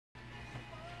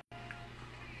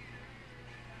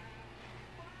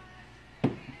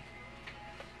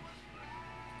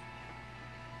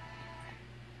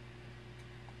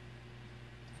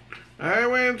I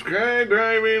went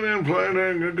skydiving and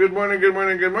flying. Good morning, good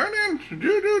morning, good morning. Do.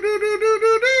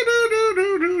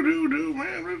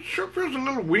 Man, it sure feels a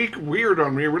little weird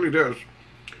on me. It really does.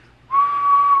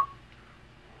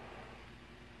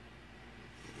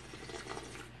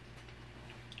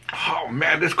 Oh,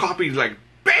 man, this coffee's like,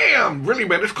 bam! Really,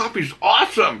 man, this coffee's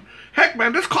awesome. Heck,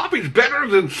 man, this coffee's better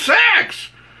than sex.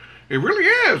 It really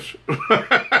is.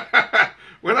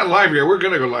 We're not live here. We're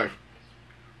going to go live.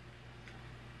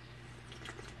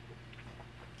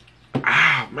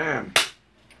 Ah, man.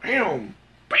 Bam.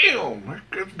 Bam.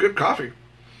 That's good coffee.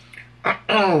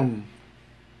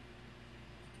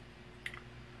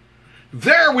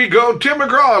 There we go. Tim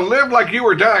McGraw, live like you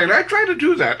were dying. I try to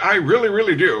do that. I really,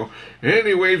 really do.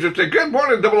 Anyways, it's a good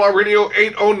morning, Double R Radio,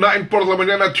 8:09 por la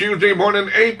mañana, Tuesday morning,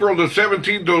 April the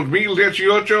 17th,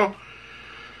 2018.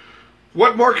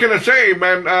 What more can I say,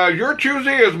 man? Your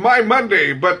Tuesday is my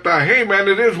Monday, but hey, man,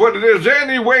 it is what it is.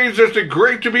 Anyways, it's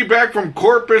great to be back from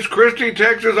Corpus Christi,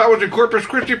 Texas. I was in Corpus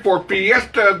Christi for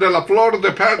Fiesta de la Flor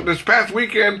this past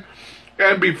weekend.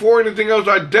 And before anything else,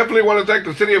 I definitely want to thank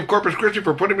the city of Corpus Christi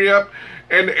for putting me up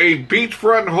in a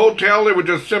beachfront hotel. It was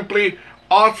just simply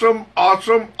awesome,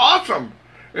 awesome, awesome.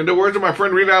 In the words of my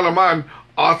friend Rena Alaman,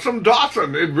 awesome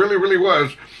Dawson. It really, really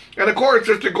was. And of course,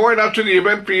 just going out to the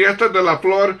event Fiesta de la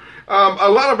Flor, a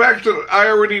lot of acts that I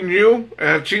already knew and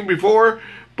had seen before,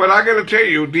 but I got to tell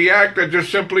you, the act that just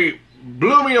simply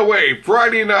blew me away,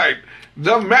 Friday night,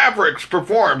 the Mavericks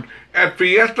performed at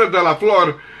Fiesta de la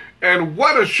Flor, and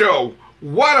what a show,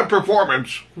 what a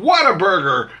performance, what a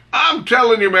burger. I'm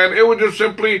telling you, man, it was just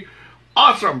simply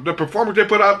awesome. The performance they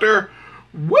put out there,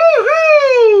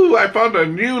 woohoo! I found a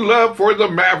new love for the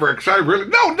Mavericks. No,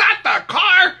 not the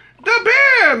car, the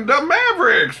band, the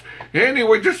Mavericks.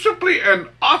 Anyway, just simply an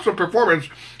awesome performance.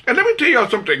 And let me tell y'all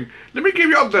something. Let me give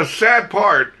y'all the sad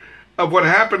part of what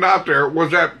happened out there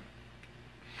was that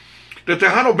the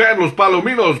Tejano band, Los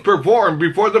Palominos, performed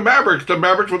before the Mavericks. The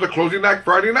Mavericks were the closing act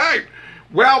Friday night.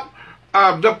 Well,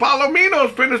 the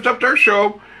Palominos finished up their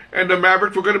show, and the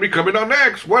Mavericks were going to be coming on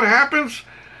next. What happens?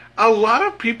 A lot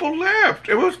of people left.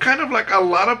 It was kind of like a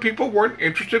lot of people weren't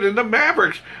interested in the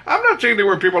Mavericks. I'm not saying there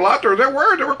were people out there. There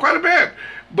were quite a bit.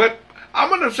 But I'm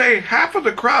going to say half of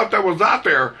the crowd that was out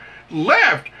there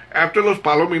left after Los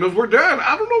Palominos were done.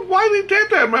 I don't know why they did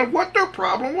that, man, what their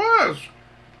problem was.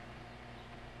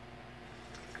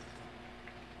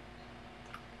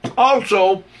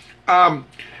 Also,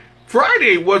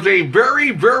 Friday was a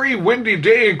very, very windy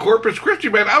day in Corpus Christi,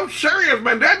 man. I'm serious,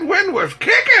 man. That wind was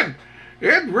kicking.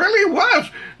 It really was.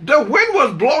 The wind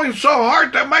was blowing so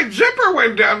hard that my zipper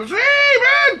went down. I said, hey,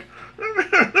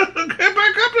 man, get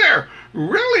back up there.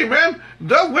 Really, man,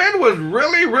 the wind was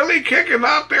really, really kicking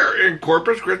out there in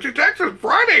Corpus Christi, Texas.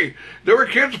 Friday, there were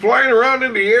kids flying around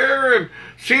in the air, and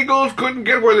seagulls couldn't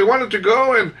get where they wanted to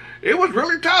go, and it was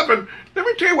really tough. And let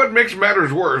me tell you what makes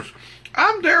matters worse.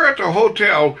 I'm there at the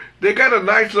hotel. They got a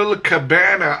nice little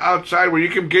cabana outside where you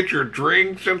can get your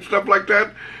drinks and stuff like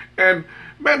that. And,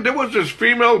 man, there was this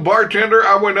female bartender.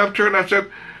 I went up to her and I said,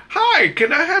 hi,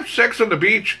 can I have sex on the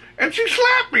beach? And she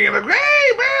slapped me. And I go,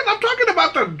 hey, man, I'm talking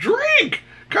about the drink.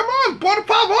 Come on, por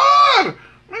favor.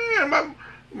 Man,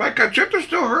 my cacheta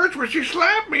still hurts where she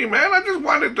slapped me, man. I just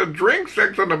wanted to drink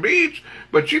sex on the beach,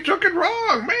 but she took it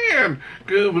wrong, man.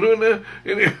 Cabrona.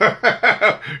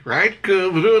 Right,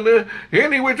 cabrona.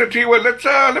 Anyways, I tell you what,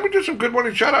 let me do some good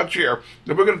morning shout-outs here.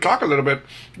 Then we're going to talk a little bit.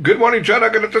 Good morning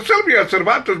shout-out to Sylvia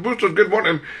Cervantes Bustos. Good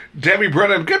morning. Debbie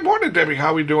Brennan. Good morning, Debbie.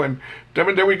 How we doing?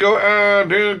 Debbie, there we go.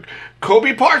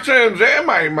 Kobe Parsons,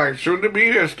 my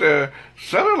soon-to-be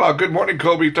son-in-law. Good morning,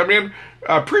 Kobe. También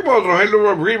Primo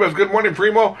Rogelio Rivas. Good morning,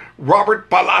 Primo. Robert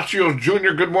Palacios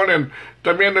Jr. Good morning.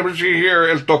 También, let me see here,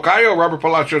 El Tocayo, Robert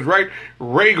Palacios, right?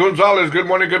 Ray Gonzalez. Good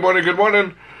morning, good morning, good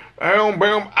morning.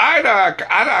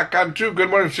 Ada Cantu, good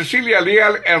morning. Cecilia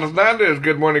Leal Hernandez,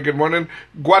 good morning, good morning.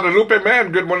 Guadalupe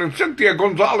Man, good morning. Cynthia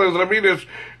Gonzalez Ramirez,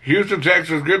 Houston,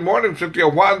 Texas, good morning. Cynthia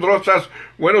Juan Rosas,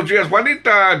 buenos dias.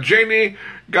 Juanita Janie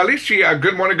Galicia,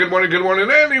 good morning, good morning, good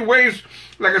morning. Anyways,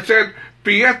 like I said,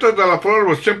 Fiesta de la Flor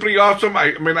was simply awesome.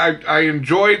 I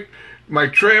enjoyed my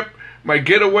trip, my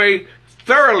getaway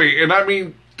thoroughly, and I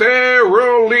mean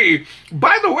thoroughly.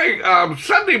 By the way,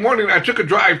 Sunday morning I took a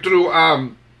drive through,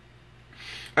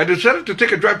 I decided to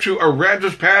take a drive to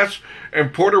Aransas Pass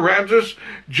and Port Aransas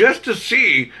just to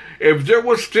see if there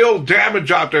was still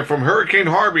damage out there from Hurricane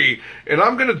Harvey. And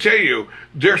I'm going to tell you,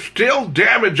 there's still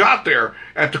damage out there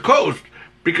at the coast.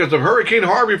 because of Hurricane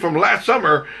Harvey from last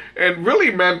summer. And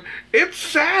really, man, it's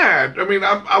sad. I mean,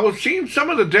 I was seeing some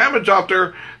of the damage out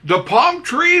there. The palm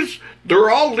trees, they're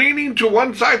all leaning to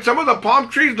one side. Some of the palm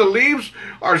trees, the leaves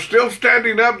are still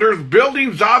standing up. There's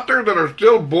buildings out there that are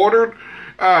still bordered.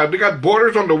 They got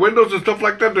borders on the windows and stuff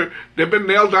like that. They've been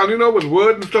nailed down, with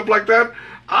wood and stuff like that.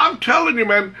 I'm telling you,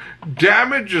 man,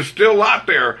 damage is still out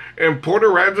there in Port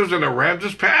Aransas and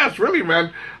Aransas Pass. Really,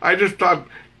 man, I just thought,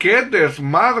 get this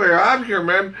madre out here,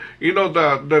 man.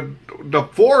 The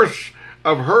force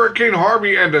of Hurricane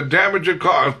Harvey and the damage it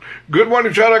caused. Good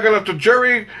morning, shout out to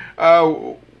Jerry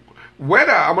Weta.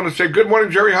 I'm going to say good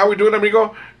morning, Jerry. How we doing,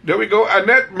 amigo? There we go.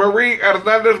 Annette Marie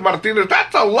Hernandez Martinez.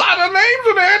 That's a lot of names,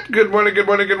 Annette. Good morning, good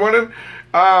morning, good morning.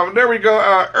 There we go.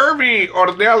 Irvi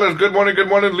Ornelas. Good morning, good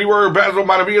morning. Leroy Basil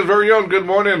Maravilla's very own. Good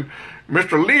morning,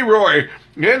 Mr. Leroy.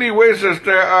 Anyways, who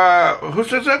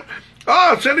says that?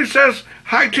 Oh, Cindy says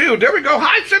hi too. There we go.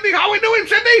 Hi, Cindy. How we doing,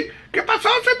 Cindy? ¿Qué pasó,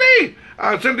 Cindy?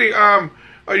 Cindy, are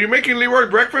you making Leroy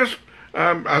breakfast?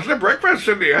 Hazle breakfast,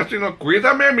 Cindy.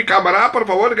 Cuídame, mi camarada, por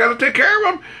favor. Gotta take care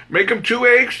of him. Make him 2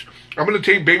 eggs. I'm gonna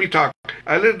take baby talk.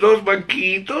 Hazle 2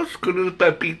 banquitos con unas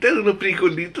papitas, unos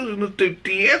frijolitos, unas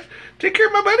tortillas. Take care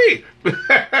of my buddy.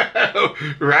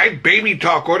 Right? Baby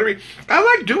talk. Ordering. I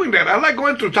like doing that. I like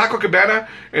going through Taco Cabana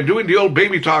and doing the old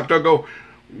baby talk. They'll go,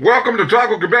 welcome to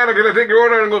Taco Cabana. Can I take your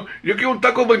order? And go, yo quiero un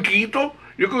taco banquito.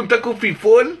 Yo quiero un taco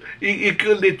fifol y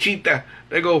quiero lechita.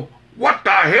 They go, what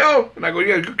the hell? And I go,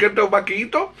 yeah, you get the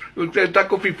banquito,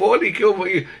 taco fifol y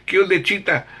quiero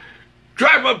lechita.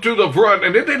 Drive up to the front,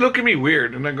 and then they look at me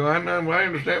weird. And I go, I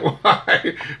understand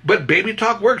why. But baby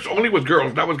talk works only with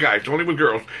girls, not with guys, only with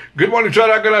girls. Good morning, shout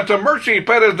out to Mercy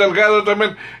Perez Delgado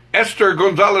también. Esther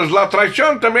Gonzalez La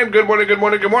Traición también. Good morning, good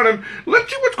morning, good morning. Let's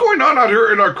see what's going on out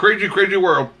here in our crazy, crazy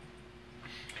world.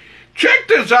 Check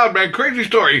this out, man. Crazy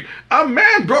story. A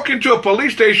man broke into a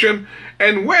police station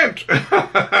and went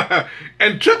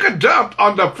and took a dump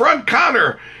on the front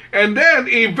counter, and then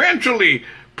eventually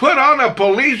put on a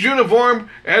police uniform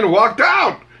and walked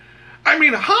out. I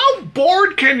mean, how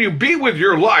bored can you be with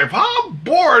your life? How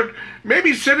bored?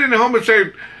 Maybe sitting at home and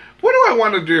saying, what do I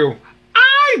want to do?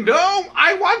 I know.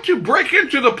 I want to break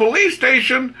into the police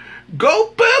station,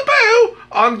 go boo-boo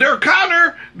on their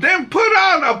counter, then put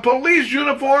on a police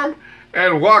uniform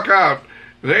and walk out.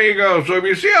 There you go. So if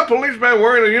you see a policeman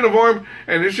wearing a uniform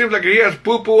and it seems like he has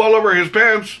poo-poo all over his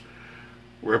pants,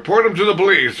 report him to the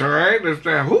police, all right?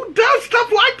 Who does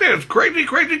stuff like this? Crazy,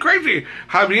 crazy, crazy.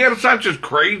 Javier Sanchez,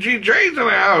 Crazy J's in the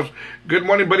house. Good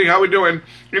morning, buddy. How we doing?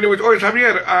 Anyways, always,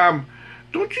 Javier,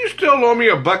 don't you still owe me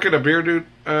a bucket of beer, dude?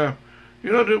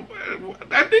 Dude,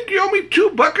 I think you owe me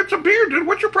 2 buckets of beer, dude.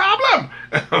 What's your problem?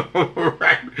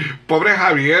 Right. Pobre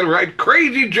Javier, right?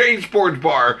 Crazy J Sports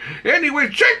Bar. Anyway,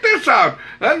 check this out.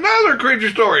 Another crazy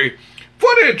story.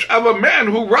 Footage of a man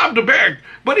who robbed a bank,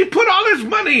 but he put all his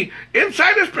money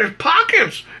inside his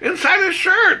pockets, inside his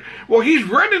shirt. Well, he's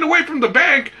running away from the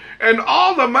bank, and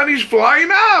all the money's flying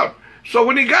out. So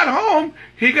when he got home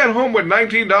with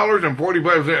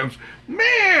 $19.45.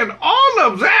 Man, all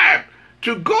of that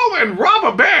to go and rob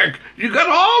a bank. You got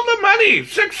all the money,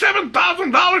 $6,000,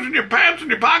 $7,000 in your pants and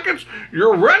your pockets.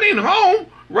 You're running home,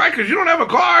 right, because you don't have a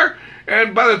car.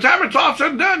 And by the time it's all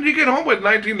said and done, you get home with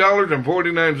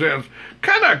 $19.49.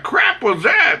 Kind of crap was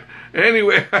that?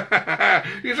 Anyway, he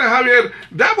said, Javier,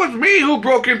 that was me who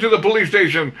broke into the police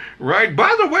station, right?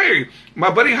 By the way,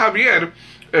 my buddy Javier,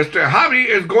 Javi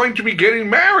is going to be getting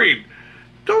married.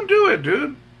 Don't do it,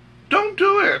 dude. Don't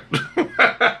do it.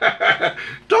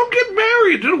 Don't get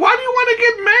married, dude. Why do you want to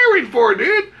get married for,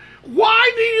 dude?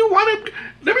 Why do you want to...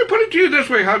 Let me put it to you this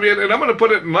way, Javier, and I'm going to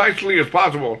put it nicely as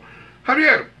possible.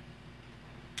 Javier,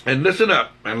 and listen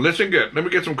up, and listen good. Let me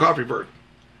get some coffee first.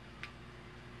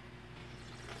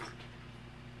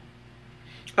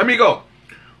 Amigo,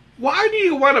 why do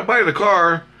you want to buy the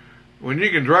car when you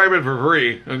can drive it for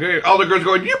free? Okay, all the girls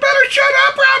going, you better shut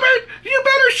up, Robert! You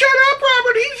better shut up,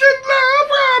 Robert! He's in love,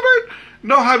 Robert!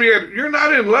 No, Javier, you're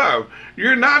not in love.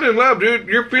 You're not in love, dude.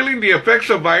 You're feeling the effects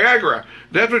of Viagra.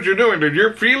 That's what you're doing, dude.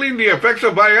 You're feeling the effects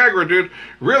of Viagra, dude.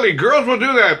 Really, girls will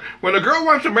do that. When a girl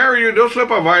wants to marry you, they'll slip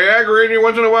a Viagra in you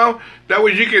once in a while. That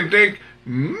way you can think,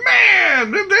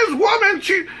 man, this woman,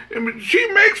 she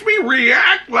makes me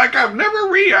react like I've never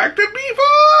reacted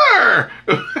before.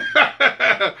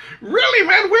 Really,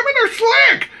 man, women are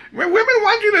slick. Women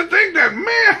want you to think that,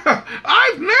 man,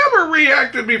 I've never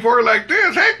reacted before like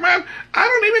this. Heck, man, I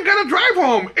don't even got to drive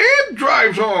home. It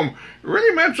drives home.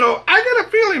 Really, man, so I got a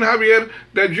feeling, Javier,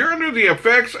 that you're under the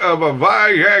effects of a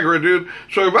Viagra, dude.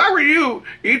 So if I were you,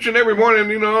 each and every morning,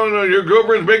 your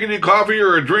girlfriend's making you coffee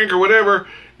or a drink or whatever,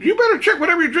 you better check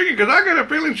whatever you're drinking, because I got a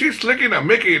feeling she's slicking a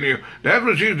Mickey in you. That's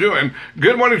what she's doing.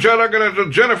 Good morning, shout out to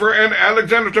Jennifer and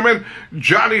Alexander Timan,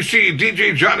 Johnny C,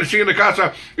 DJ Johnny C in the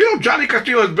casa. You know, Johnny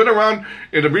Castillo has been around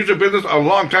in the music business a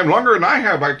long time, longer than I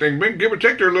have, I think. Man, give or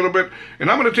take there a little bit.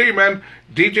 And I'm going to tell you, man,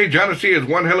 DJ Johnny C is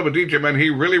one hell of a DJ, man. He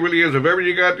really, really is. If ever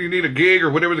you need a gig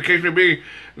or whatever the case may be,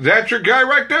 that's your guy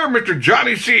right there, Mr.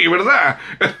 Johnny C. What is that?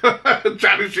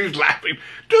 Johnny C's laughing.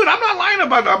 Dude, I'm not lying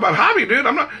about Javi, dude.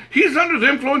 I'm not. He's under the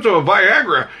influence of a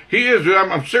Viagra. He is, dude.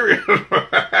 I'm serious.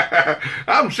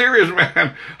 I'm serious,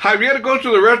 man. Javier goes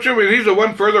to the restroom and he's the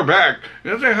one further back.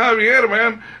 I say, Javier,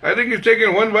 man, I think he's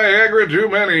taking one Viagra too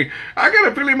many. I got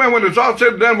a feeling, man, when it's all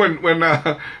said and done, when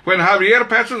Javier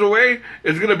passes away,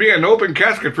 it's gonna be an open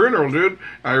casket funeral, dude.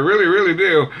 I really, really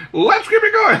do. Let's keep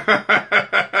it going.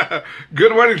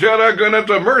 Good morning, shout out going up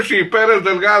to Mercy Perez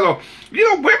Delgado.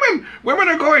 You know, women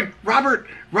are going, Robert,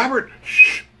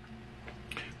 shh.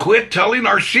 Quit telling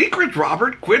our secrets,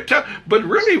 Robert. But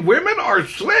really, women are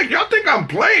slick. Y'all think I'm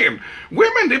playing.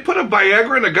 Women, they put a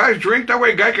Viagra in a guy's drink. That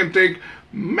way a guy can think,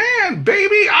 man,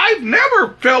 baby, I've never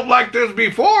felt like this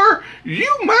before.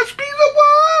 You must be the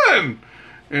one.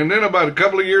 And then about a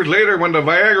couple of years later, when the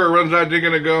Viagra runs out, you're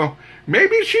going to go,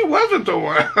 maybe she wasn't the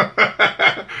one.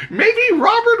 Maybe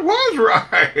Robert was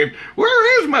right.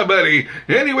 Where is my buddy?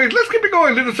 Anyways, let's keep it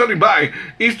going. Little something by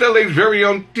East LA's very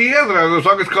own Tiedra. The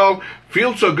song is called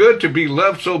Feels So Good to Be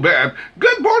Loved So Bad.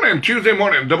 Good morning, Tuesday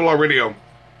morning, Double R Radio.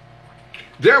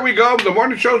 There we go. The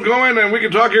morning show's going, and we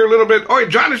can talk here a little bit. Oh,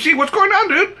 Johnny C, what's going on,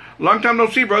 dude? Long time no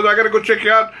see, brother. I got to go check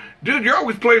you out. Dude, you're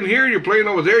always playing here, you're playing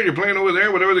over there, you're playing over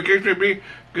there, whatever the case may be.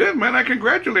 Good, man, I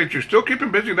congratulate you. Still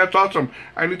keeping busy, that's awesome.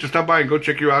 I need to stop by and go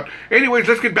check you out. Anyways,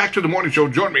 let's get back to the morning show.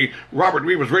 Join me,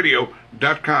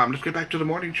 robertrivasradio.com. Let's get back to the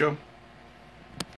morning show.